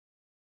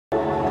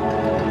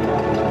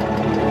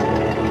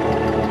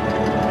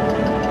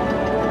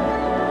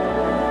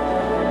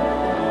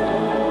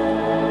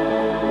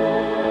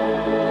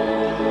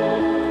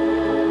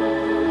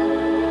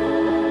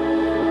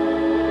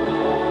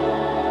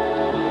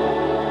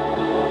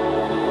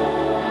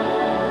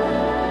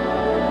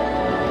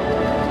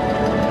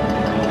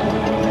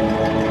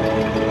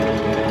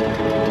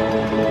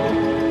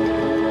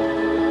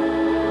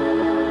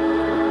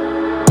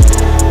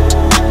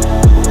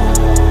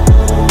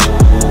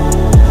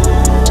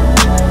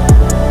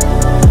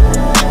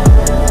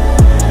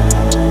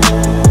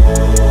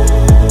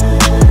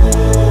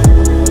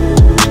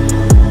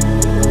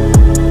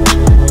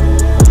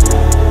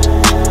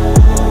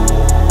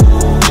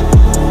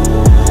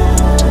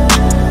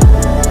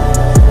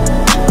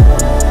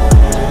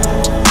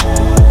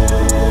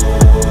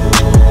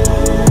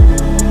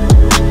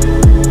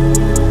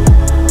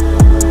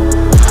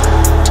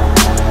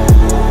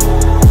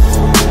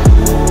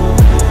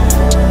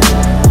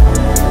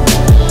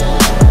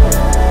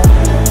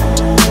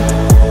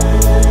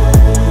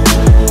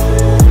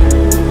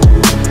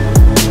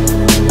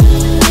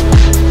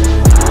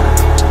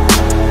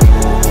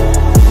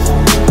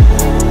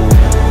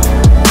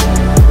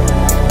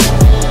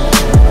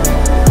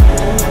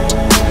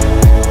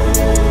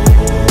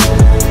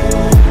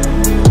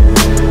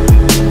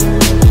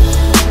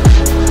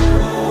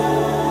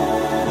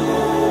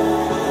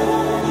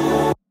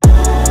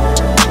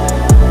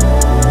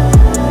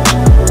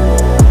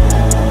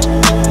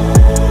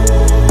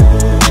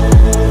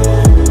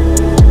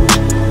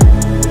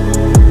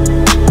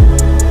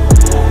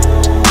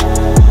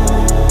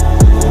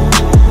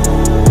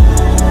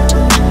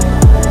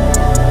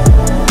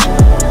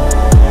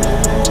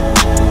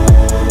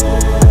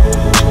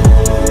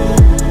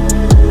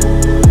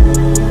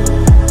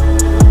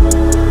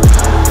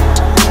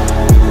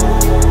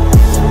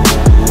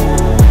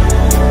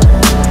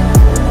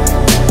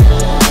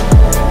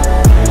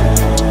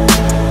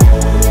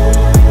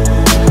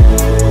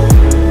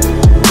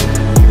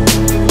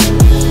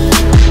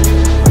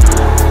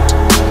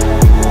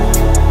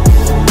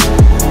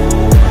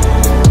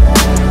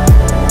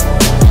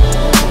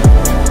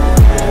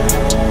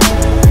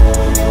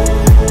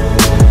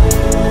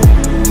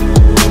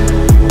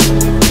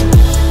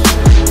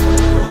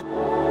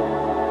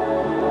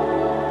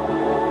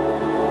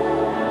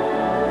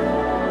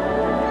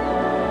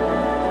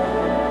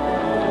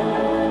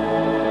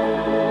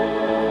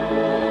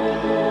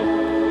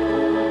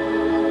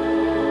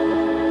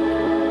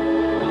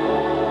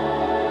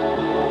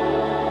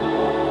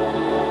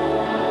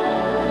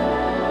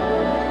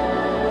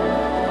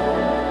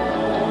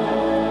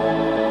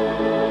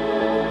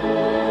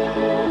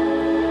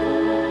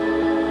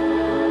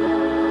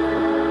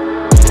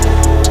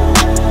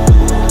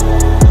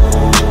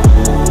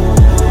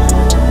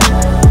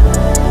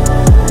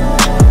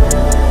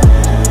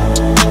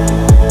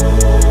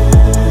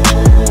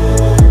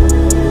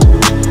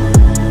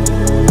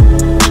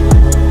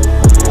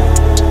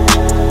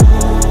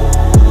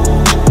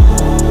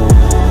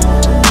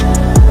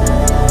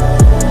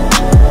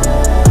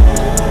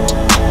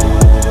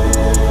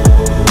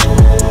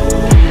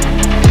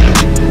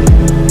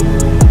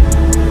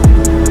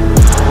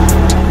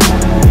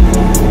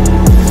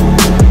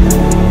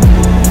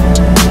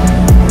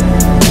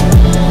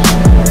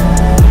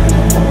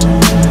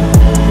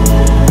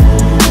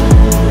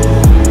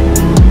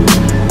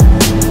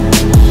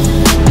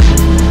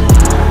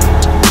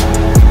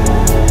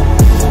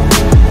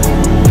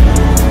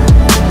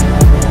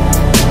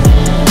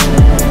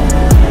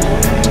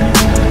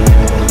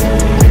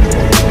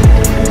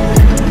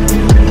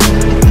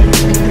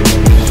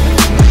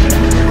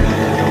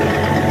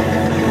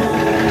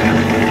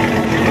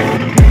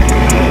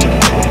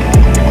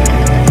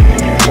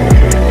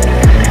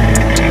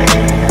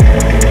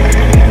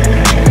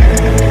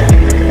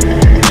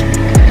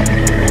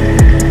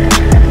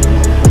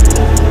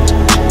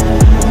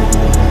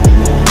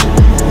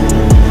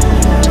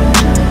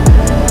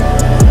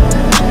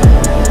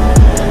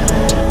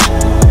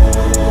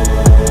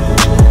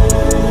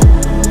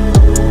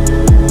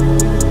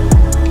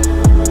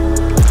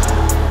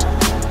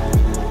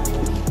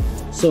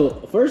So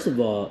first of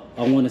all,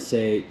 I want to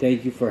say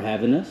thank you for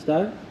having us,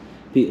 Doc.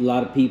 A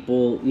lot of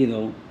people, you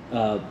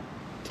know,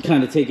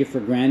 kind of take it for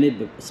granted,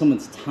 but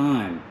someone's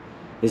time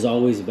is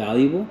always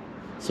valuable.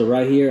 So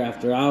right here,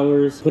 after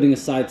hours, putting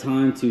aside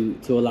time to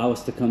allow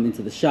us to come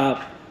into the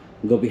shop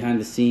and go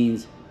behind the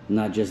scenes,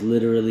 not just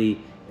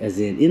literally as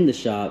in the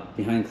shop,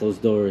 behind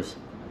closed doors,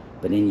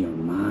 but in your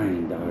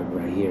mind, dog,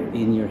 right here,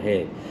 in your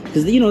head.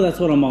 Because, you know, that's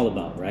what I'm all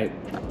about, right?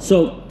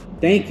 So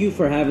thank you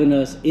for having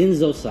us in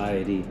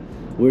ZOCIETY.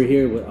 We're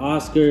here with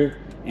Oscar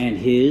and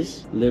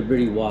his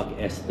Liberty Walk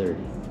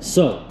S30.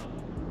 So,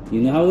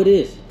 you know how it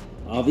is.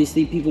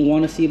 Obviously, people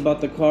want to see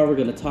about the car. We're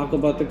going to talk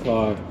about the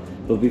car.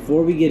 But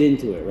before we get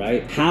into it,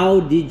 right?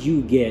 How did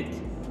you get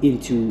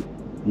into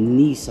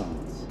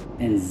Nissans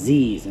and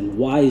Zs, and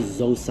why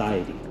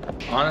ZOCIETY?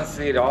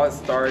 Honestly, it all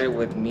started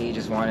with me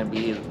just wanting to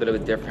be a little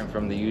bit different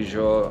from the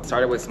usual. I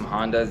started with some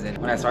Hondas, and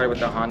when I started with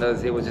the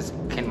Hondas, it was just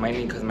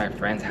mainly because my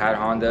friends had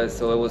Hondas,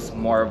 so it was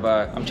more of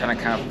a, I'm trying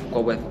to kind of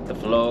go with the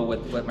flow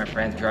with my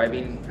friends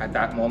driving at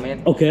that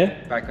moment.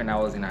 Okay. Back when I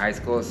was in high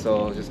school,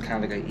 so it was just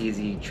kind of like an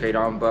easy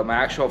trade-on. But my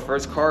actual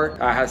first car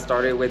I had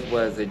started with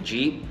was a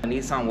Jeep. A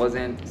Nissan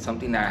wasn't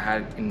something that I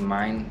had in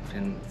mind,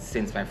 and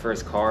since my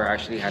first car, I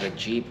actually had a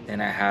Jeep,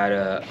 and I had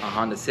a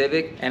Honda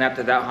Civic. And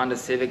after that Honda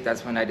Civic,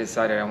 that's when I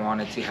decided I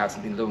wanted to have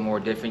something a little more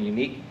different,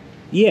 unique.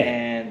 Yeah.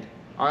 And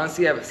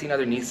honestly, I've seen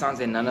other Nissans,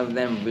 and none of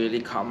them really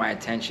caught my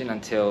attention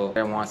until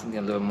I wanted something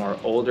a little more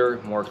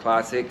older, more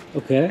classic.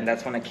 Okay. And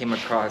that's when I came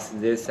across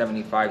this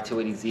 75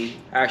 280Z.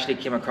 I actually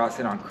came across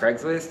it on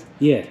Craigslist.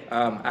 Yeah.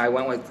 I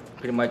went with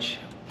pretty much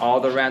all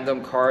the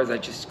random cars. I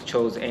just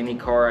chose any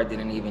car. I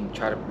didn't even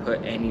try to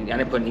put any, I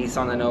didn't put Nissan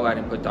on the note, I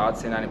didn't put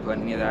Datsun, I didn't put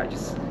any of that.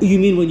 Just, you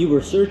mean when you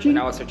were searching?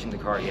 when I was searching the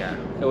car, yeah.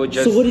 It was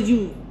just. So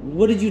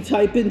what did you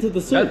type into the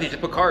search? Nothing,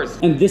 just put cars.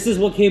 And this is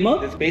what came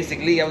up? It's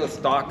basically, it was a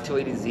stock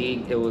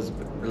 280Z. It was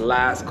the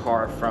last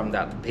car from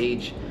that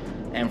page.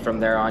 And from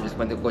there on, just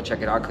went to go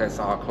check it out because I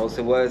saw how close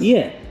it was.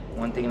 Yeah.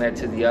 One thing led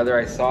to the other.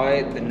 I saw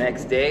it the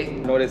next day.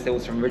 Noticed it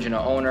was from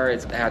original owner.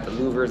 It had the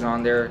louvers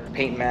on there,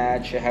 paint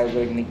match. It had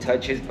really unique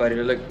touches, but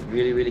it looked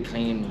really, really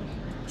clean.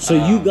 So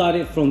you got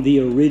it from the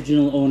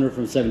original owner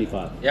from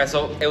 75? Yeah,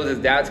 so it was his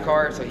dad's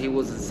car, so he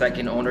was the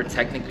second owner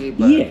technically.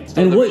 But yeah,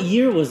 and what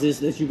year was this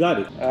that you got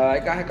it? I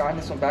got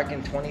this one back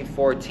in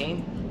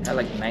 2014. Had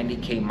like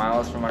 90K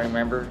miles from what I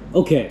remember.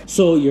 Okay,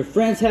 so your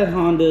friends had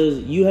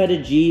Hondas, you had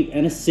a Jeep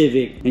and a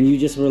Civic, and you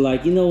just were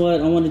like, you know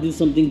what, I want to do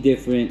something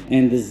different,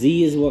 and the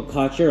Z is what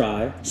caught your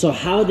eye. So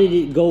how did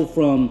it go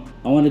from,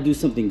 I want to do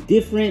something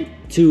different,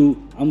 to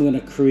I'm going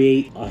to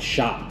create a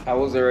shop? I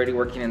was already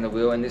working in the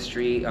wheel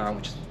industry,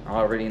 which is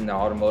already in the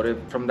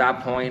automotive. From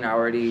that point, I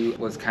already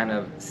was kind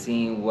of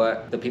seeing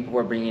what the people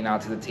were bringing out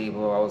to the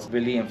table. I was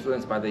really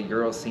influenced by the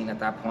Euro scene at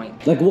that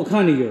point. Like what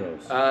kind of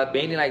Euros?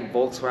 Mainly like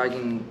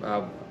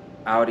Volkswagen,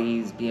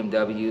 Audis,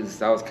 BMWs.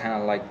 That was kind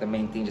of like the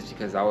main thing, just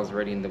because I was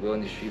already in the wheel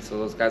industry. So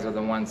those guys are the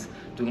ones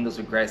doing those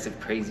aggressive,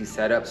 crazy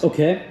setups.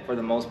 Okay. For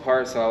the most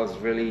part, so I was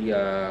really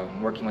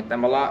working with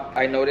them a lot.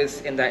 I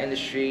noticed in that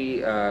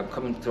industry,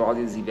 coming to all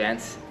these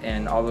events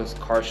and all those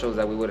car shows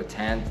that we would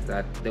attend,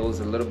 that there was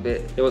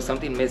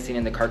something missing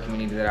in the car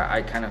community that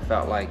I kind of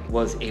felt like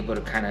was able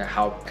to kind of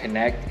help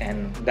connect.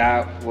 And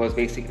that was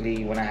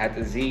basically when I had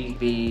the Z,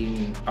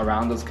 being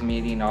around those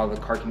community and all the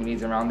car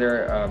communities around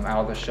there, at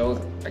all the shows.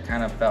 I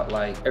kind of felt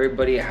like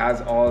everybody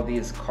has all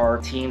these car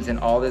teams and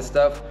all this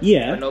stuff.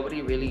 Yeah. But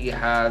nobody really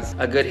has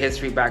a good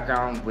history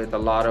background with a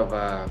lot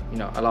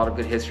of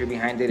good history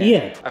behind it. And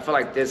yeah. I feel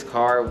like this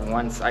car,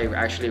 once I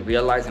actually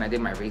realized and I did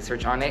my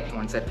research on it,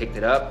 once I picked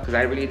it up, because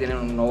I really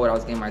didn't know what I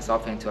was getting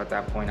myself into at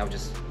that point. I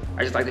just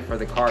liked it for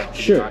the car.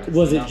 Sure.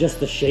 Was it just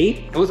the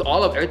shape? It was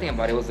all of everything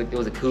about it. It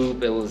was a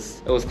coupe. It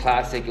was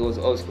classic. It was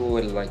old school.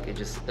 It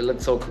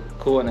looked so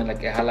cool, and then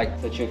like it had like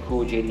such a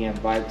cool JDM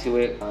vibe to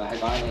it. I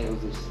had on it.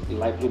 It was just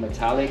light blue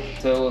metallic.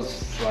 So it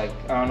was like,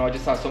 I don't know. I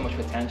just saw so much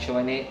potential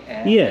in it.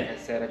 And yeah. Like I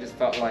said, I just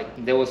felt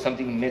like there was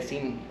something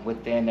missing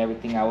within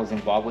everything I was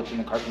involved with in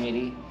the car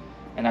community.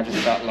 And I just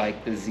felt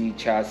like the Z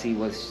chassis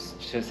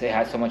it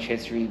had so much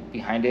history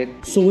behind it.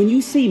 So when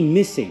you say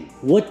missing,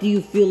 what do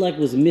you feel like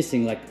was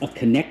missing? Like a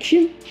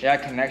connection? Yeah, a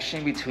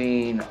connection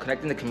between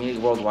connecting the community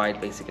worldwide,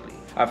 basically.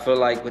 I feel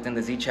like within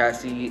the Z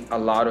chassis, a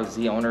lot of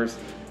Z owners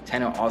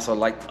tend to also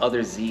like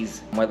other Zs,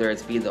 whether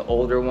it's be the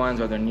older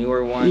ones or the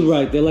newer ones. You're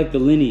right, they like the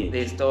lineage.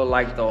 They still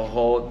like the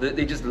whole,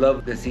 they just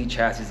love the Z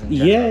chassis in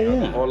general.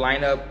 Yeah. The whole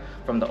lineup,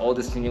 from the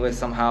oldest to newest,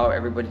 somehow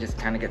everybody just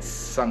kind of gets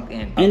sunk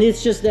in. And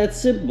it's just that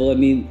simple. I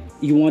mean,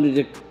 you wanted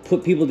to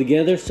put people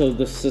together, so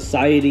the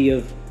society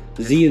of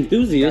Z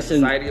enthusiasts. The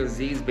society of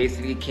Zs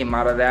basically came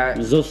out of that.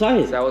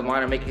 ZOCIETY. So I would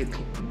want to make it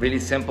really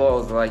simple. I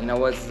was like, you know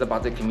what, this is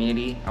about the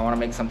community. I want to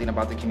make something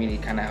about the community,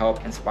 kind of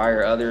help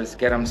inspire others,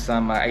 get them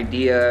some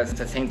ideas. At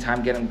the same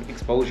time, get them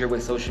exposure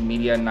with social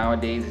media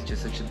nowadays. It's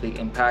just such a big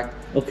impact.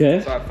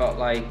 Okay. So I felt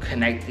like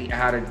connecting, I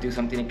had to do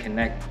something to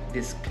connect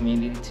this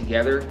community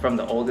together, from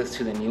the oldest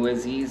to the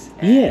newest Zs.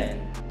 And yeah.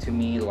 To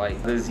me,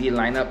 like, the Z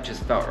lineup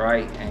just felt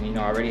right. And you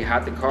know, I already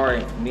had the car,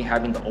 and me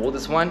having the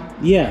oldest one,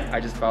 yeah, I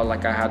just felt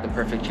like I had the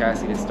perfect chassis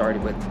capacity to start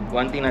it with.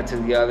 One thing led to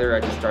the other. I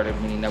just started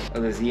meeting up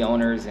with the Z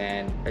owners,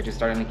 and I just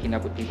started linking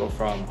up with people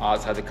from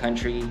outside the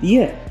country.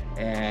 Yeah.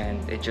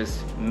 And it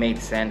just made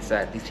sense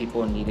that these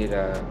people needed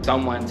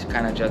someone to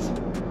kind of just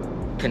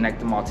connect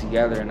them all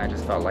together. And I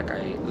just felt like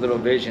a little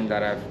vision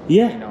that I've,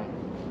 you know,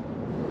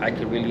 I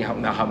could really help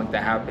make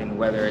that happen,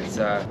 whether it's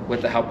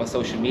with the help of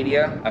social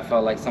media. I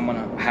felt like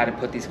someone had to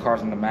put these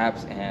cars on the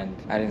maps, and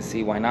I didn't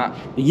see why not.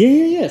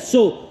 Yeah.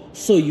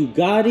 So you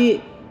got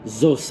it,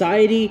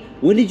 ZOCIETY.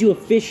 When did you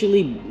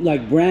officially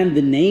like brand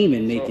the name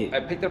and make it? I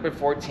picked up at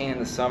 14 in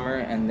the summer,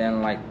 and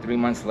then like 3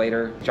 months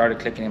later, started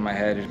clicking in my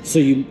head. So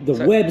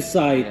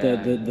website, yeah.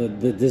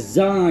 the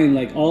design,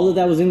 like all of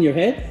that was in your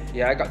head?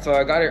 Yeah, I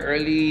got it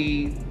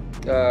early,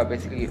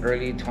 basically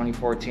early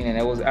 2014, and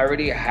I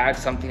already had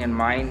something in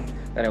mind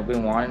that I've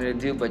been wanting to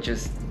do, but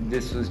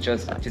this was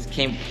just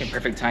came in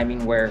perfect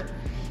timing where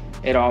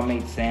it all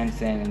made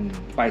sense. And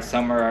by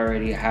summer, I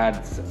already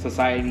had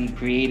ZOCIETY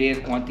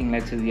created. One thing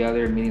led to the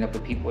other, meeting up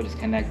with people, just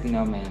connecting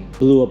them, and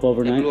blew up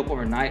overnight. It blew up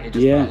overnight. It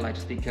just felt like,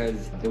 just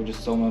because there was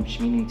just so much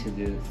meaning to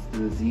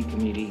the Z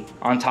community.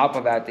 On top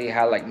of that, they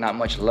had like not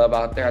much love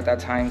out there at that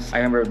time. I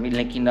remember me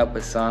linking up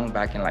with Sung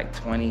back in like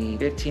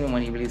 2015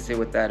 when he released it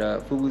with that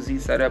Fugu Z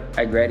setup,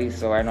 Agretti.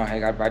 So I know how I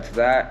got right to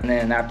that. And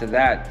then after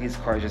that, these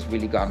cars just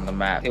really got on the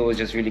map. It was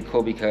just really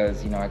cool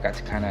because, you know, I got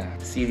to kind of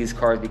see these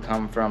cars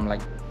become from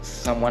like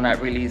someone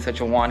not really such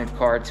a wanted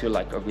car to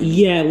like a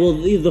really well,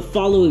 the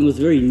following was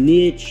very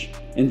niche,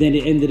 and then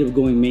it ended up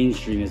going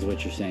mainstream, is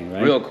what you're saying,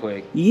 right? Real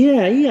quick.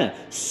 Yeah.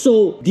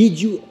 So did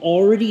you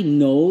already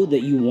know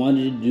that you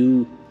wanted to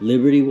do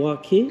Liberty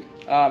Walk kit?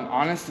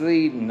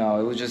 Honestly, no.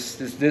 It was just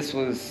this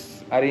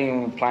was, I didn't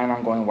even plan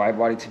on going wide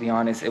body, to be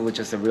honest. It was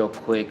just a real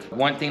quick,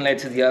 one thing led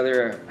to the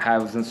other. I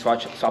was gonna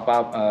swap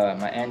out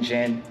my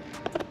engine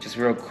just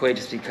real quick,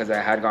 just because I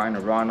had gotten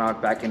a raw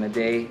knock back in the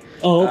day.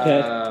 Oh,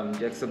 okay.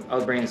 I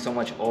was bringing so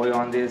much oil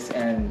on this,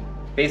 and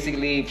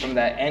basically from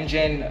that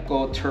engine,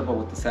 go turbo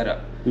with the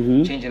setup.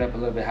 Change it up a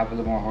little bit, have a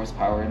little more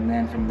horsepower, and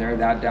then from there,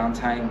 that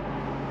downtime,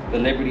 the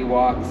Liberty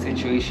Walk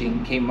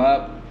situation came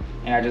up,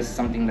 and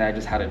something that I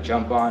just had to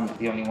jump on.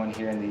 The only one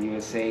here in the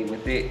USA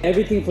with it.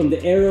 Everything from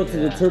the aero to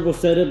the turbo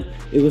setup,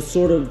 it was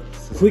sort of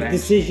quick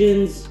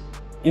decisions,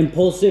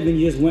 impulsive, and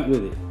you just went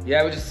with it.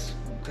 Yeah,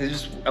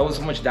 I was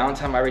so much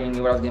downtime. I already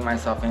knew what I was getting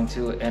myself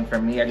into, and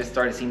for me, I just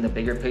started seeing the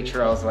bigger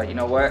picture. I was like, you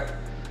know what?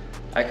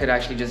 I could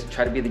actually just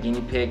try to be the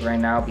guinea pig right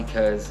now,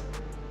 because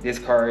this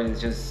car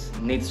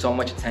needs so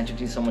much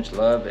attention, so much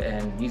love,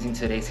 and using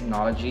today's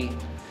technology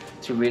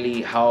to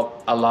really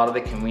help a lot of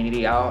the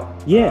community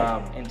out.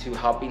 Into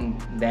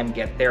helping them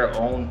get their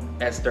own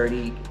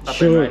S30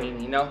 up and running,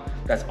 you know,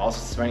 that's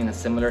also running a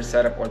similar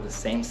setup or the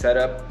same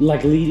setup.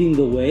 Like leading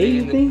the way,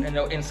 you think? You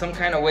know, in some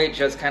kind of way,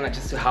 just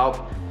to help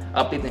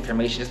update the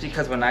information. Just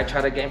because when I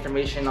tried to get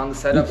information on the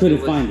setup, you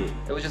couldn't find it.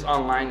 It was just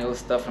online. It was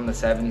stuff from the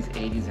 70s,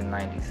 80s, and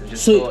 90s. It was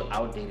just so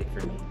outdated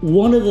for me.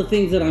 One of the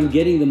things that I'm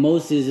getting the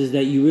most is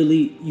that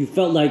you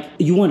felt like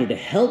you wanted to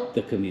help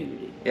the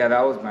community. Yeah,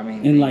 that was my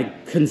main thing.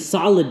 Like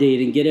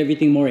consolidate and get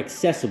everything more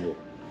accessible.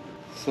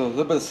 So a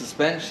little bit of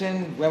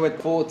suspension. Went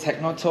with full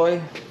Techno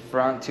Toy,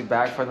 front to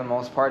back for the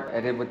most part. I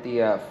did with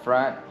the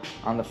front.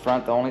 On the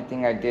front, the only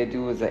thing I did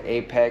do was the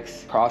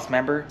Apex cross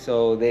member.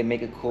 So they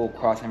make a cool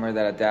cross member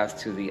that adapts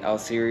to the L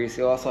series.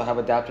 They also have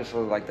adapters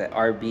for like the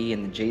RB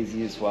and the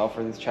JZ as well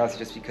for this chassis,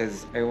 just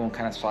because everyone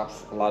kind of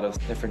swaps a lot of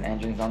different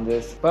engines on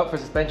this. But for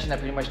suspension, I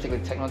pretty much take a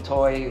Techno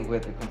Toy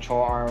with the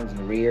control arms and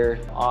the rear.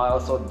 I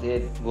also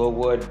did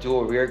Willwood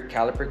dual rear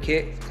caliper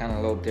kit. It's kind of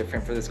a little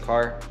different for this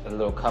car. The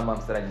little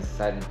come-ups that I just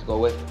decided to go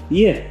with.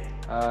 Yeah.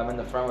 In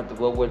the front with the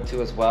Willwood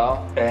too as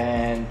well.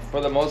 And for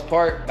the most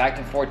part, back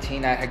in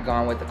 14, I had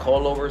gone with the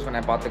coilovers when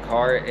I bought the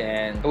car,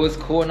 and it was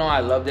cool. No, I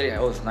loved it.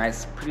 It was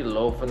nice, pretty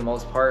low for the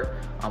most part,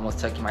 almost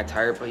tucking my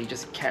tire, but you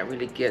just can't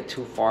really get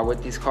too far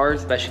with these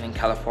cars, especially in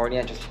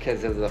California, just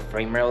because of the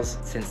frame rails,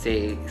 since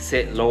they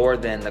sit lower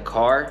than the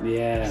car.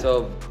 Yeah.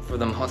 So for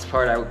the most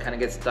part, I would kind of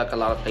get stuck a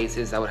lot of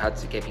places. I would have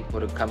to get people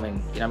to come and,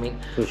 you know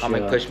what I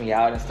mean? Push me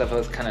out and stuff. It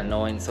was kind of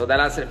annoying. So that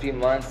lasted a few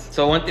months.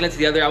 So one thing led to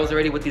the other. I was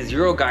already with these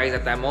Euro guys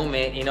at that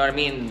moment. You know what I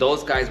mean?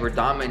 Those guys were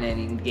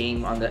dominating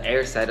game on the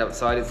air setup,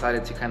 so I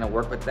decided to kind of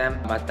work with them.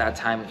 At that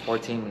time,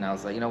 14, and I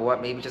was like, you know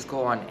what? Maybe just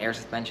go on air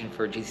suspension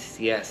for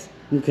GCCS.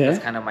 Okay.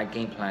 That's kind of my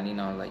game plan, you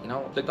know, like, you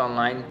know, looked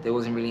online, there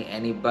wasn't really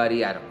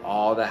anybody at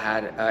all that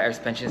had air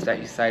suspensions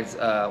that besides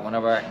one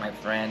of my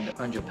friend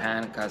from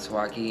Japan,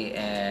 Kazuaki,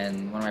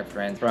 and one of my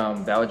friends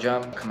from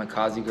Belgium,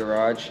 Kamikaze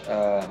Garage.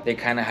 They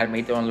kind of had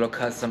made their own little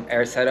custom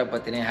air setup,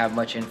 but they didn't have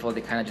much info.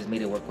 They kind of just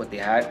made it work what they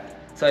had.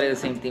 So I did the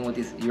same thing with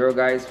these Euro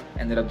guys.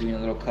 Ended up doing a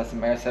little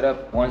custom air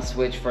setup. One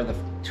switch for the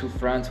two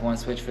fronts, one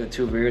switch for the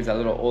two rears, a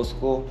little old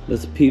school.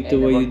 Let's peep the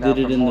way you did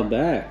it in the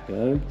back,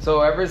 bro.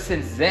 So ever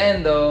since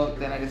then though,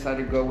 then I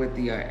decided to go with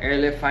the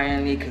airlift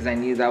finally, because I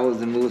knew that was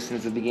the move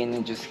since the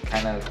beginning. Just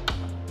kind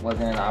of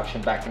wasn't an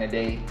option back in the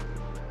day.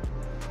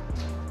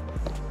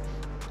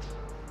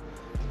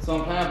 So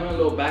I'm planning on putting a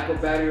little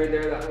backup battery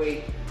there. That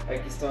way I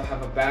can still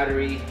have a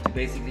battery to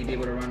basically be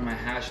able to run my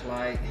hash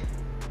light.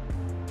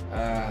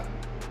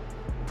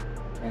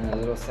 And a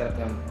little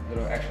setup,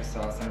 little extra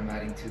sauce that I'm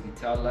adding to the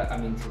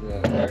to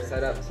the air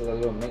setup. So the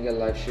little mega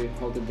light should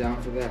hold it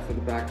down for that, for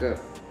the backup.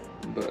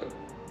 But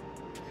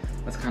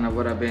that's kind of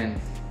what I've been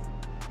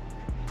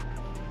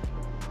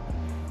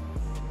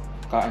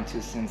gotten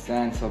to since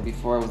then. So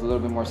before it was a little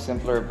bit more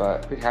simpler,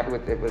 but pretty happy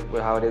with it,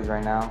 with how it is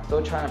right now.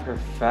 Still trying to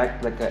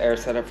perfect like the air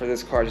setup for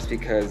this car, just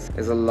because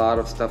there's a lot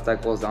of stuff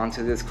that goes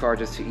onto this car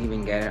just to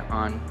even get it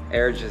on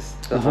air.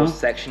 Just the whole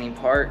sectioning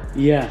part.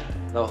 Yeah.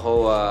 The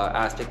whole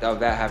aspect of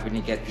that, having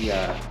to get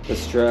the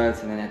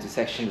struts and then have to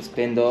section the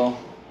spindle,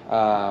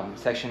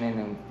 sectioning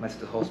and mess with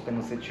the whole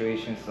spindle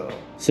situation.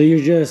 So you're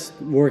just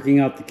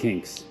working out the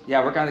kinks.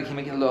 Yeah, work on the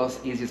make it a little as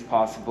easy as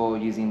possible,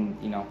 using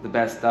the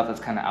best stuff that's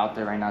kind of out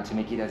there right now to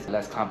make it as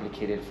less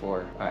complicated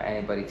for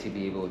anybody to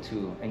be able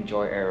to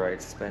enjoy air ride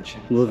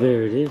suspension. Well,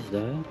 there it is,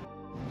 Dad.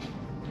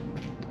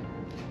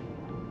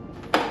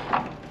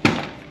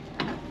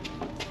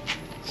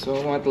 So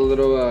I want the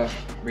little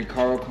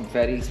Recaro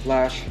confetti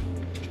splash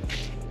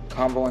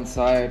combo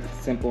inside,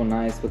 simple,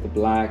 nice with the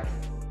black.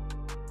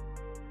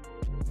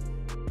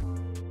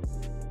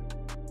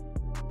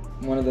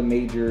 One of the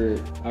major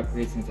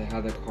upgrades since I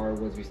had the car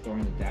was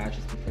restoring the dash,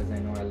 just because I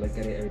know I look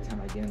at it every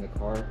time I get in the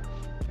car,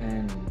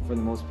 and for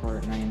the most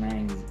part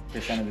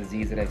 99% of the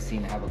Z's that I've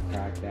seen have a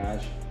cracked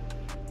dash.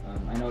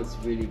 I know it's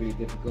really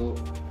difficult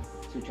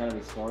to try to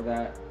restore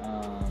that,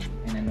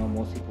 and I know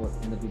most people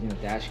end up using a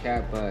dash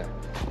cap, but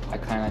I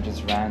kind of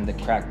just ran the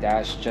cracked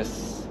dash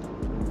just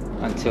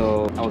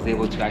until I was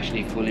able to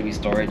actually fully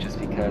restore it, just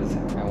because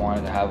I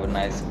wanted to have a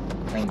nice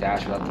clean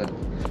dash without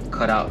the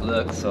cutout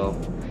look. So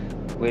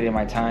waited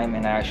my time,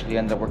 and I actually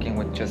ended up working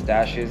with just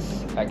dashes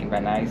back in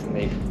Van Nuys, and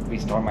they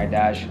restored my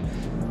dash.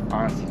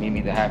 Honestly made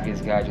me the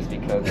happiest guy, just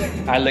because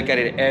I look at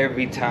it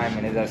every time,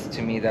 and that's,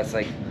 to me, that's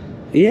like,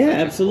 yeah,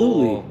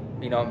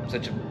 absolutely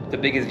cool, the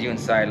biggest view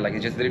inside. Like,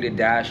 it's just literally a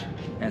dash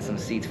and some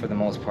seats for the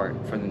most part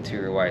for the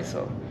interior wise.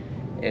 So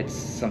it's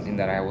something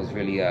that I was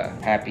really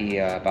happy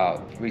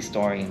about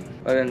restoring.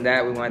 Other than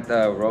that, we went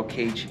the roll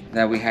cage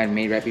that we had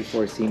made right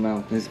before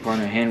SEMA. This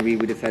partner Henry,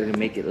 we decided to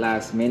make it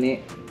last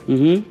minute.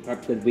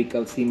 After the week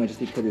of SEMA, just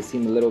because it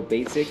seemed a little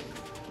basic.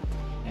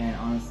 And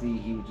honestly,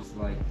 he was just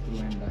like threw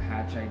in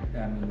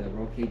the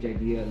roll cage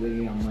idea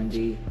literally on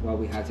Monday, while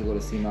we had to go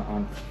to SEMA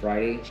on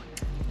Friday.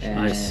 And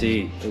I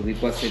see. We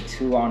busted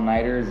 2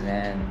 all-nighters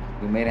and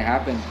we made it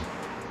happen.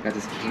 Got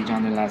this cage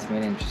on there last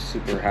minute, and just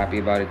super happy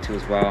about it too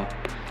as well.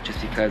 Just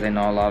because I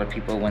know a lot of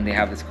people, when they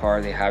have this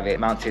car, they have it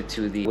mounted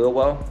to the wheel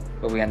well,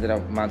 but we ended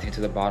up mounting it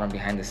to the bottom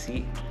behind the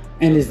seat.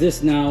 And is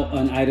this now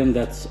an item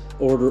that's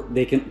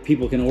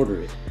people can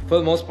order it? For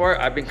the most part,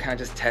 I've been kind of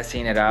just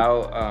testing it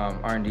out,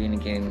 R&D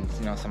and getting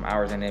some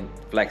hours in it,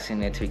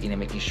 flexing it, tweaking it,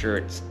 making sure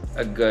it's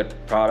a good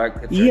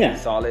product, it's really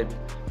solid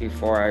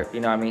before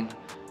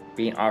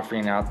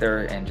offering it out there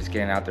and just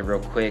getting it out there real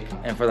quick.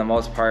 And for the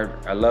most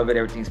part, I love it.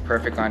 Everything's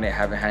perfect on it.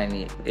 Haven't had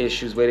any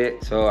issues with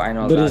it. So I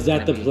know. But is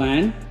that the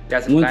plan?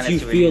 That's the plan. Once you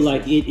feel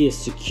like it is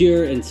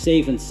secure and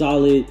safe and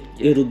solid,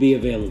 it'll be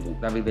available.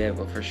 That'll be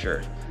available for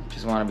sure.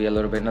 Just want to be a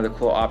little bit another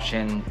cool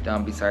option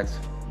besides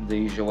the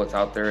usual what's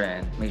out there,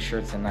 and make sure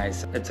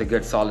it's a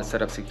good solid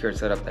setup, secure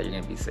setup that you're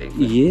gonna be safe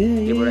with.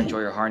 Be able to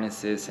enjoy your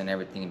harnesses and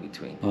everything in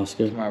between.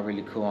 Oscar, came out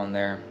really cool on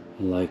there.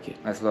 I like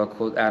it. Nice little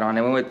cool add-on.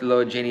 And went with the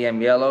little JDM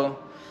yellow.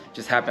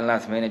 Just happened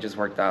last minute, just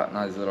worked out.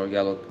 Now this little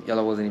yellow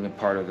wasn't even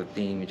part of the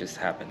theme. It just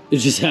happened. It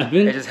just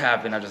happened? It just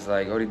happened. I was just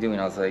like, what are you doing?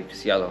 I was like,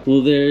 just yellow.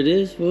 Well, there it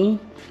is, well.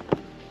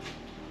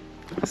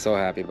 So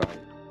happy about it.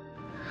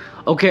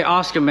 Okay,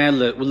 Oscar, man,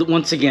 look,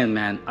 once again,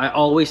 man, I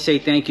always say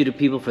thank you to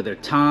people for their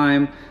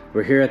time.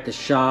 We're here at the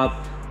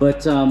shop.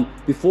 But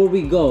before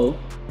we go,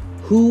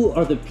 who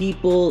are the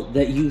people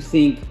that you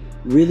think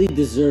really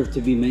deserve to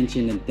be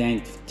mentioned and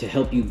thanked to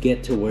help you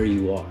get to where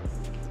you are?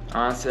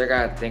 Honestly, I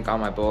gotta thank all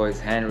my boys,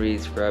 Henry,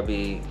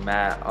 Scrubby,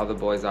 Matt, all the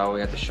boys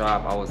always at the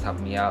shop, always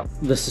helping me out.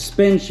 The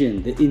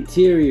suspension, the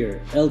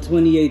interior,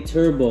 L28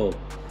 turbo,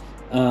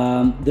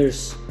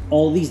 there's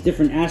all these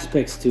different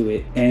aspects to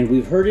it, and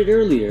we've heard it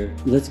earlier.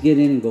 Let's get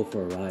in and go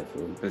for a ride,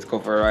 bro. Let's go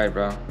for a ride,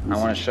 bro. I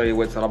want to show you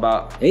what it's all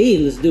about. Hey,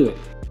 let's do it.